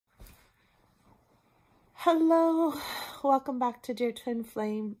Hello, welcome back to Dear Twin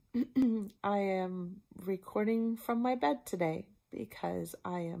Flame. I am recording from my bed today because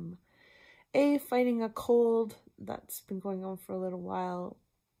I am fighting a cold that's been going on for a little while,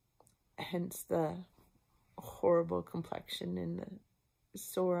 hence the horrible complexion and the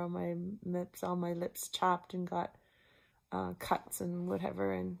sore on my lips, all my lips chapped and got cuts and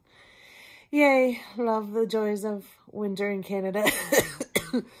whatever. And yay, love the joys of winter in Canada.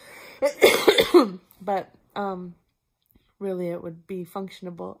 But really it would be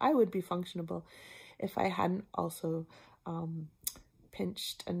functionable. I would be functionable if I hadn't also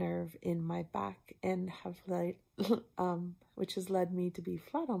pinched a nerve in my back and have which has led me to be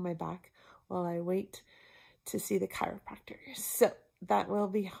flat on my back while I wait to see the chiropractor. So that will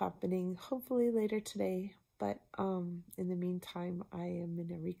be happening hopefully later today. But in the meantime, I am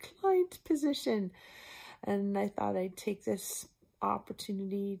in a reclined position, and I thought I'd take this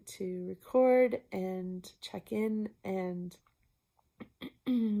opportunity to record and check in and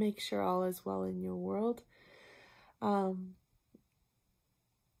make sure all is well in your world.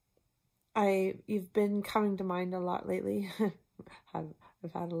 You've been coming to mind a lot lately. I've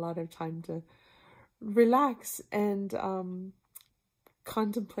had a lot of time to relax and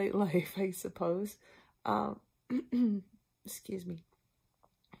contemplate life, I suppose. Excuse me.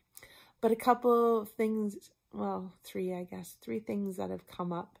 But a couple of things, well, three, I guess, three things that have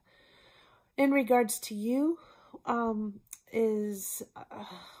come up in regards to you is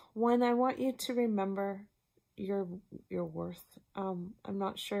one, I want you to remember your worth. I'm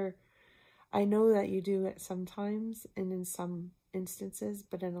not sure. I know that you do it sometimes and in some instances,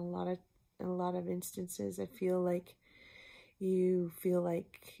 but in a lot of instances, I feel like you feel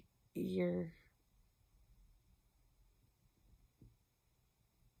like you're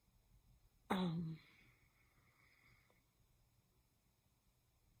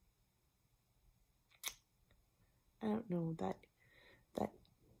I don't know, that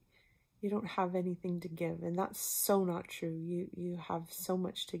you don't have anything to give, and that's so not true. You have so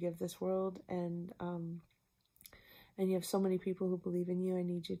much to give this world, and you have so many people who believe in you. I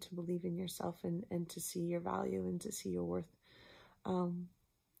need you to believe in yourself and to see your value and to see your worth.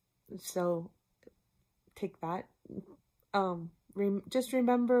 So take that. Just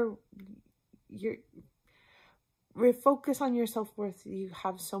remember focus on your self-worth. You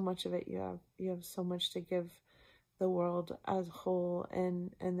have so much of it. You have so much to give the world as a whole,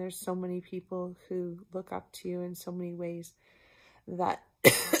 and there's so many people who look up to you in so many ways that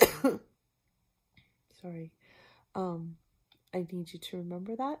sorry, I need you to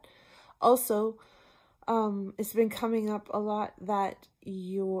remember that. Also, it's been coming up a lot that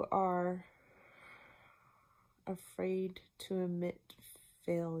you are afraid to admit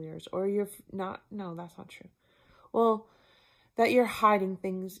failures, or you're not. No, that's not true. Well, that you're hiding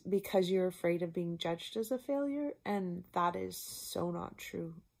things because you're afraid of being judged as a failure, and that is so not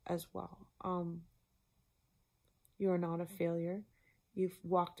true as well. You're not a failure. You've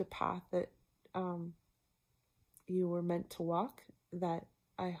walked a path that you were meant to walk, that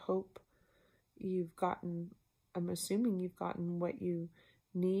I hope you've gotten, I'm assuming you've gotten what you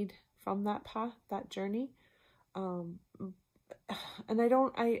need from that path, that journey. And I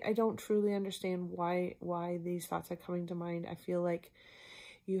don't truly understand why these thoughts are coming to mind. I feel like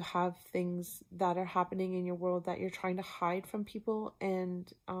you have things that are happening in your world that you're trying to hide from people,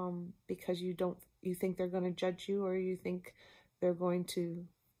 and because you think they're going to judge you, or you think they're going to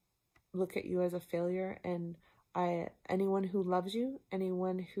look at you as a failure. And anyone who loves you,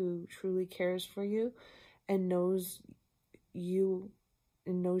 anyone who truly cares for you and knows you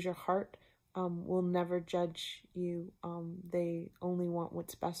and knows your heart, will never judge you. They only want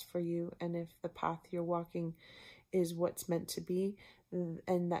what's best for you, and if the path you're walking is what's meant to be,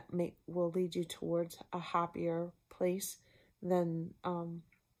 and that will lead you towards a happier place, then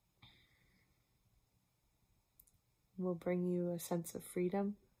will bring you a sense of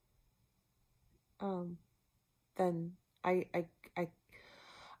freedom, then I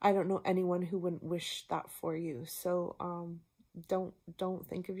don't know anyone who wouldn't wish that for you. So don't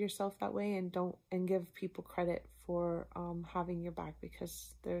think of yourself that way, and give people credit for having your back,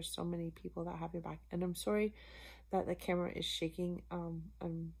 because there's so many people that have your back. And I'm sorry that the camera is shaking. I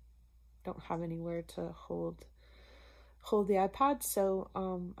don't have anywhere to hold the iPad, so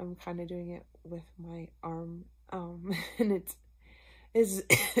I'm kind of doing it with my arm, and it's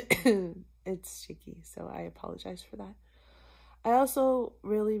shaky, so I apologize for that. I also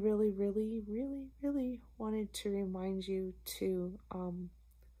really wanted to remind you to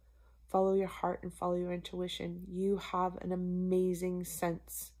follow your heart and follow your intuition. You have an amazing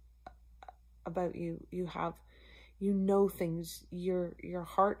sense about you. You know things. Your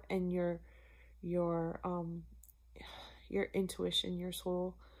heart and your your intuition, your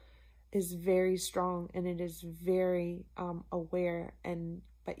soul is very strong, and it is very aware,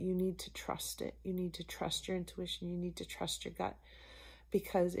 but you need to trust it. You need to trust your intuition. You need to trust your gut,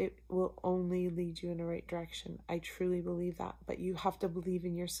 because it will only lead you in the right direction. I truly believe that, but you have to believe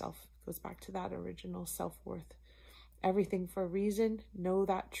in yourself. It goes back to that original self-worth. Everything for a reason. Know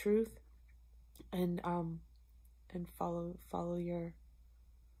that truth, and follow your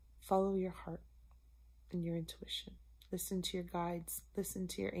heart and your intuition. Listen to your guides. Listen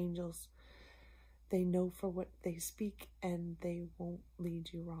to your angels. They know for what they speak, and they won't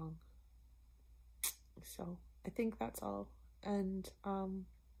lead you wrong. So I think that's all. And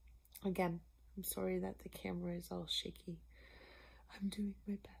again, I'm sorry that the camera is all shaky. I'm doing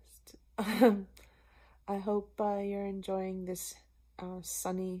my best. I hope you're enjoying this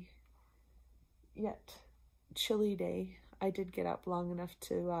sunny yet chilly day. I did get up long enough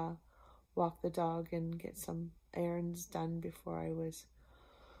to walk the dog and get some errands done before I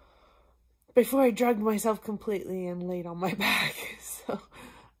drugged myself completely and laid on my back. So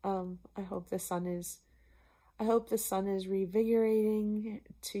I hope the sun is revigorating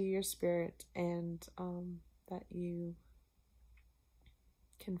to your spirit, and that you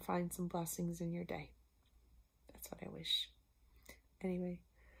can find some blessings in your day. That's what I wish. Anyway,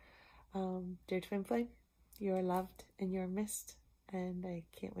 dear Twin Flame, you are loved and you're missed, and I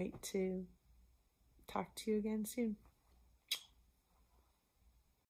can't wait to talk to you again soon.